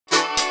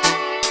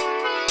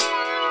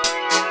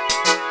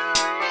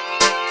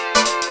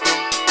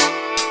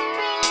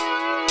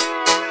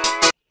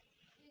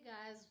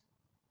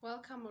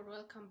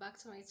back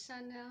to my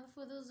channel.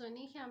 For those who are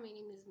new here, my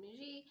name is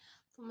Mary.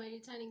 For my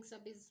returning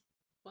subs,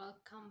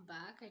 welcome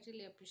back. I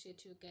really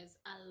appreciate you guys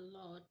a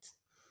lot.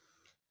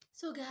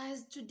 So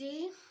guys,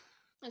 today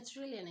it's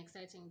really an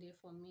exciting day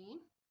for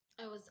me.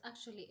 I was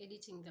actually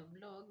editing the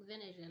vlog, then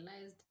I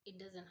realized it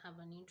doesn't have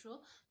an intro,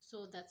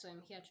 so that's why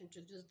I'm here to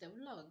introduce the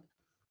vlog.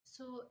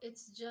 So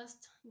it's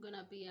just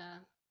gonna be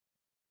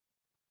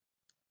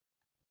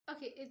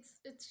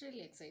it's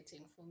really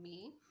exciting for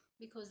me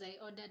because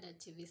I ordered a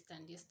TV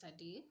stand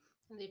yesterday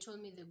and they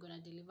told me they're gonna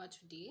deliver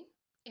today,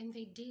 and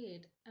they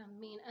did. I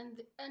mean,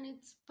 and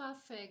it's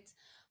perfect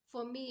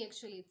for me.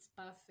 Actually, it's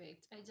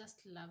perfect. I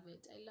just love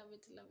it. I love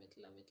it, love it,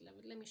 love it, love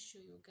it. Let me show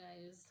you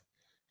guys.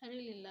 I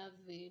really love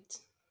it.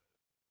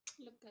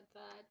 Look at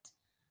that.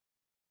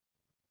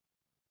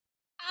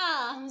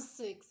 I'm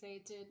so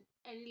excited.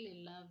 I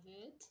really love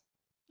it.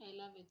 I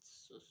love it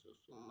so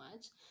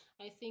much.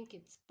 I think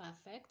it's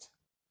perfect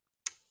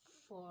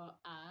for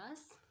us.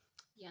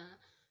 Yeah,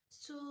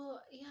 so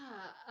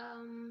yeah,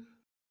 I'm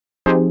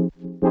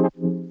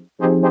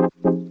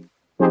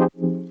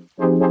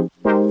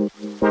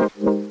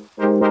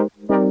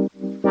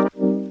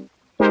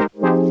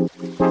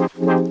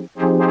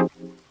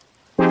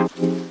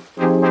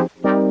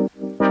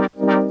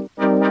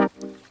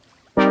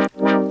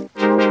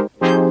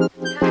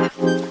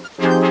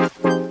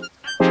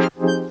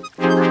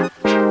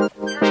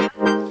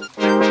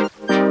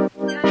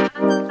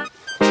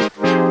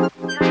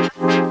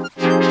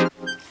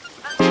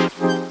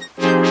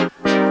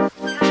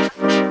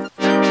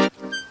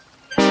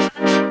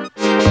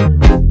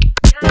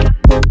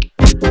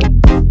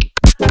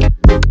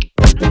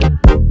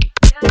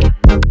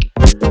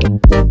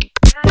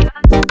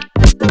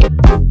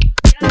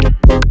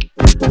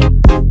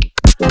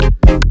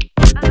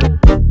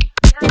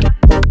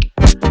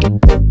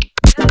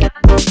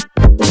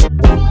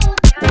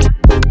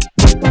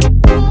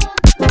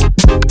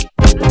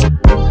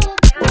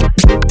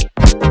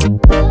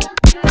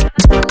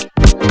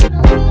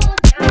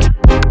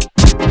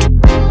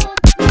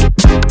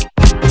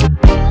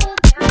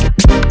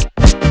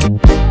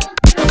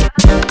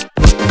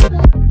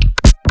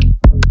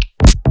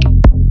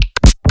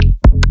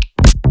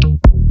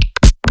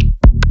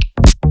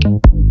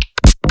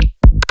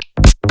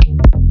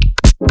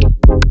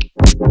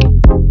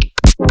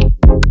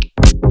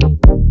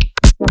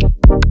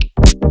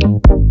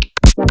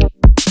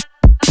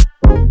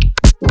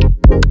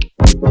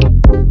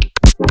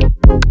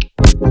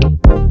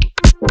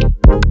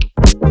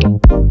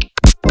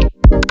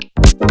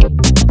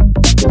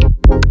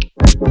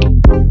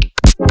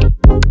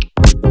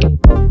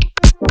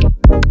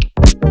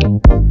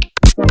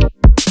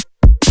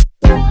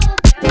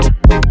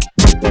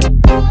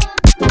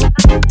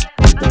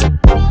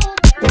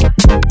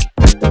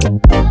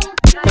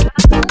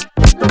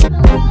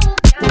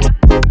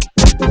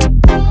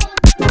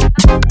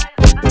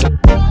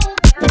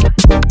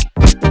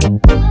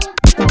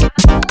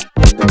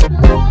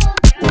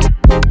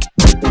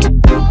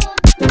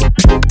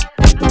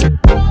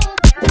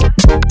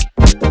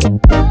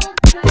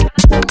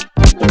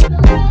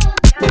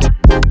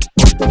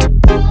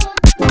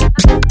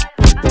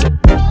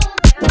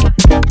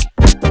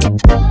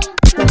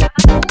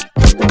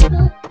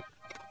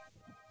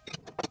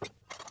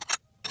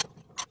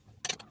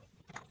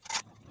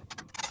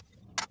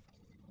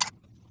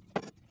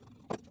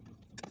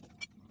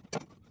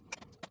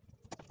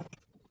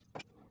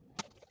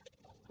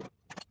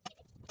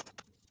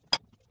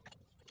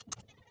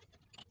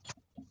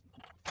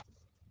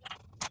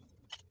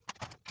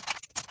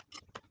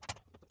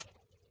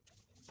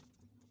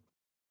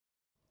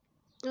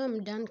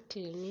done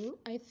cleaning.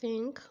 I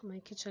think my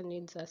kitchen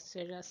needs a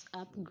serious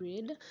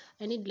upgrade.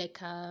 I need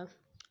like a,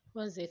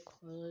 what's it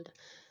called,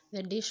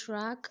 the dish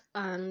rack,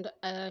 and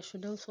I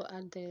should also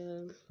add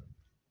the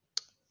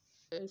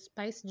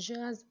spice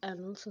jars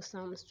and also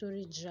some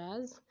storage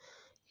jars.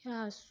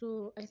 Yeah,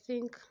 so I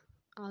think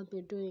I'll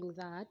be doing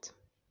that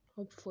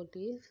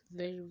hopefully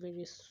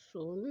very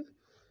soon.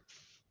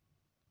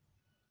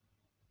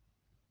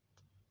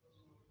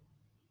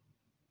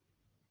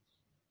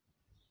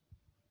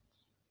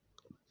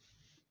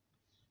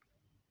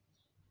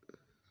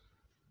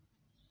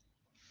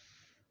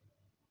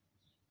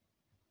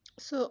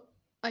 So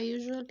I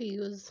usually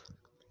use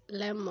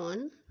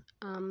lemon,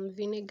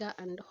 vinegar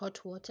and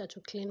hot water to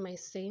clean my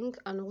sink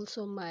and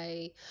also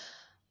my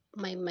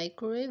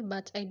microwave,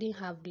 but I didn't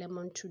have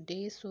lemon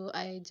today, so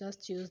I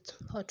just used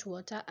hot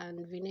water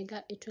and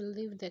vinegar. It will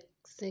leave the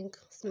sink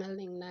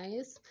smelling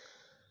nice,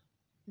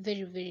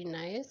 very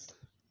nice.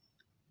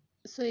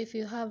 So if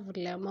you have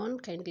lemon,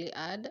 kindly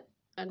add,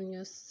 and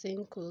your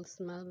sink will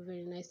smell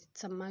very nice.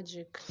 It's a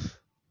magic.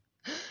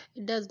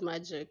 It does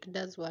magic, it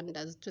does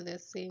wonders to the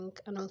sink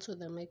and also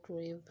the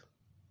microwave.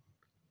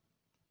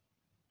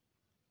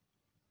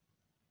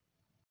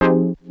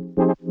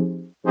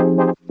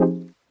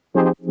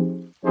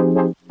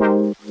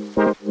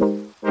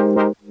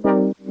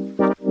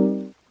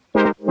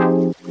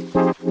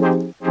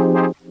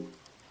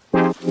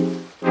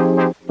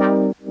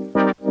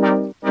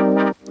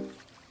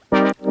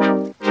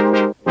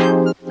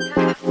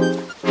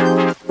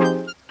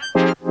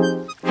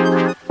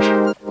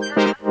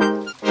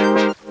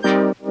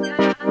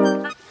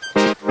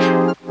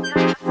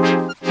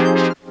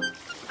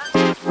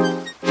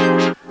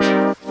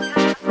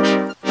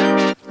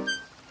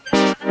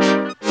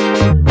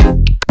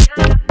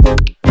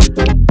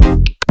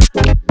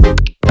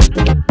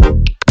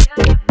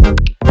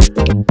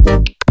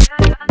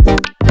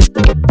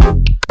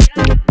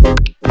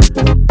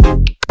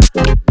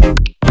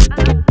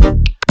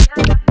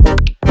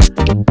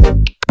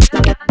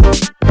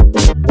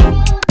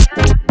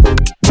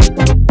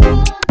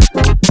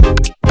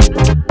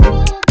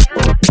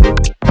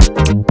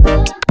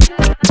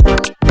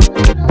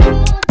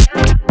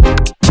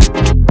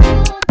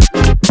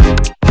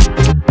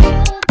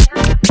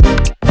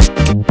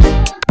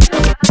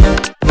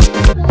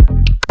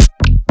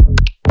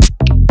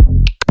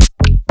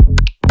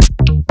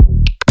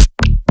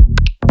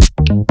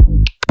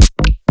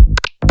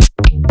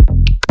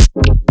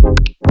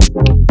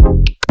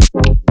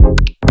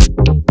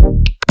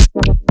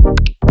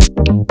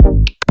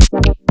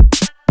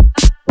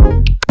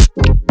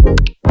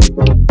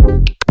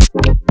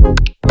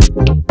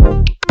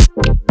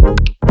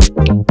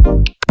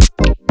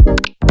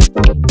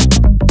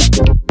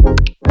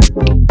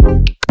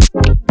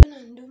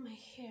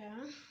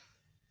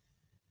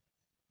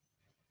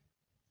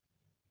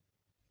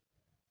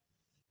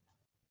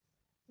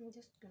 I'm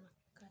just gonna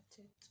cut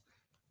it.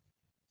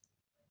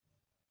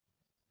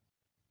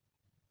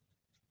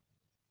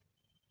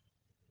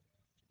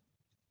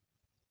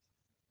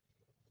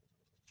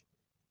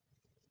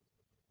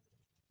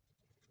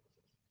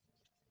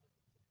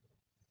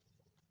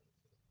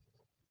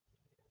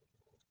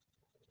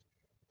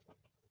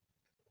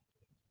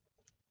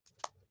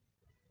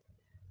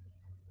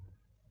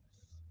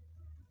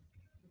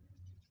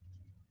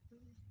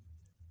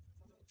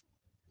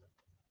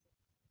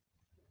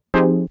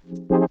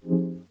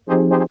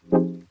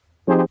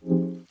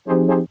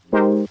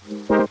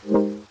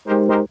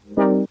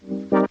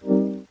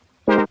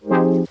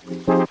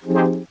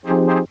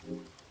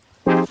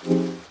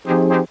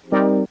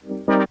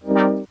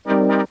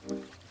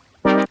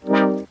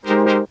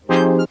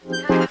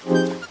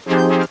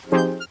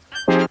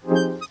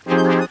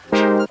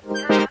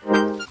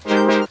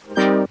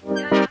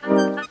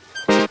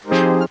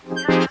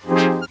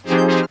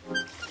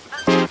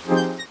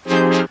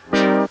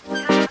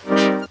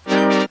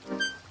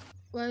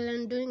 While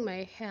I'm doing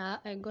my hair,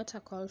 I got a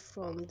call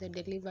from the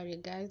delivery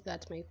guy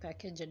that my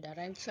package had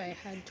arrived, so I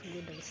had to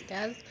go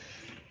downstairs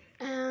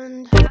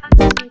and take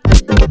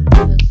it.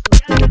 I was so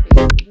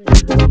happy,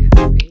 really,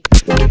 really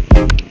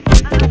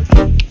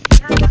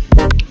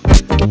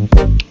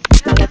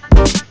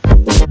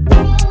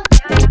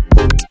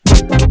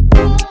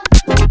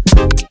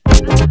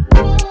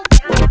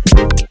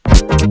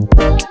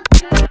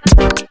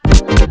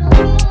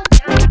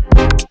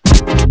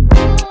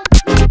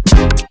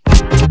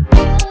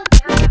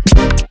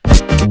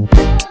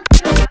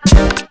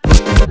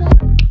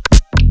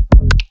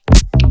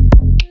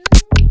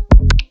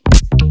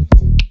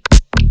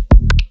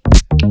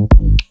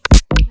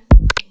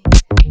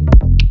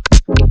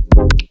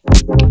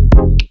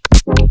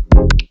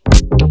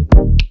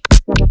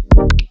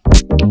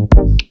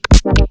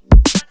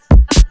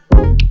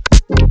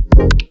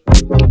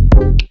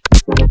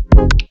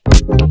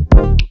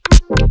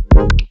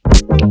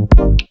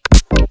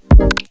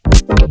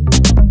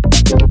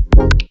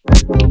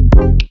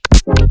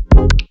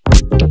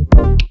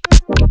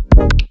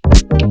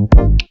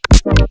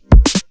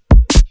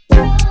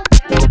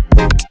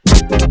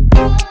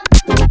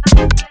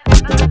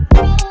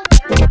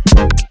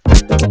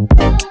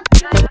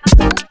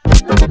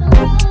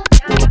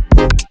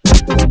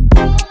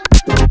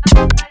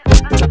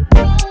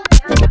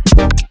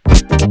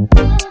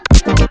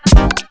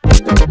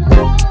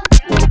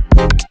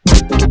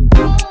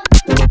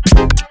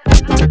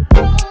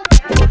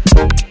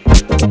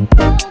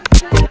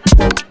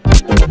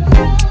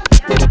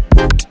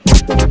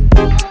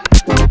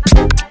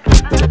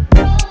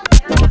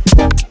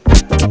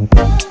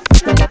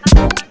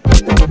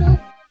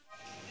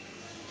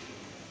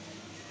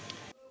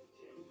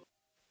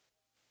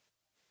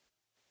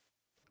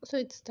So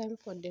it's time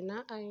for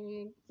dinner.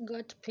 I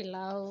got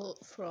pilau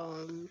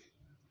from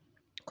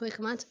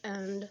Quickmart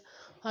and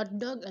hot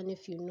dog, and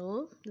if you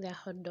know, their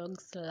hot dog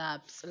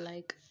slaps.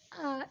 Like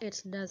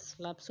it does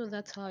slap. So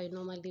that's how I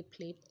normally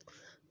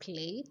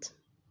plate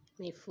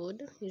my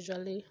food,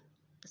 usually,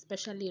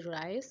 especially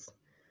rice.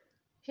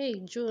 Hey,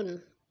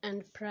 June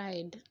and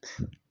Pride.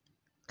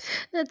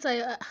 That's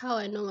how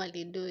I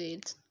normally do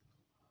it.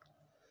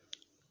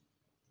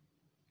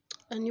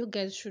 And you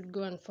guys should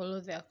go and follow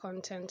their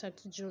content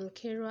at June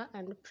Kira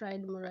and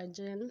Pride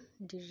Murajen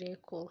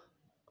Direko.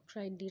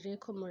 Pride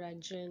Direko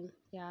Murajen.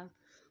 Yeah,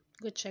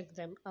 go check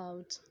them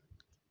out.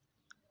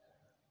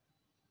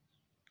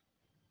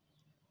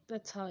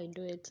 That's how I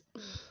do it.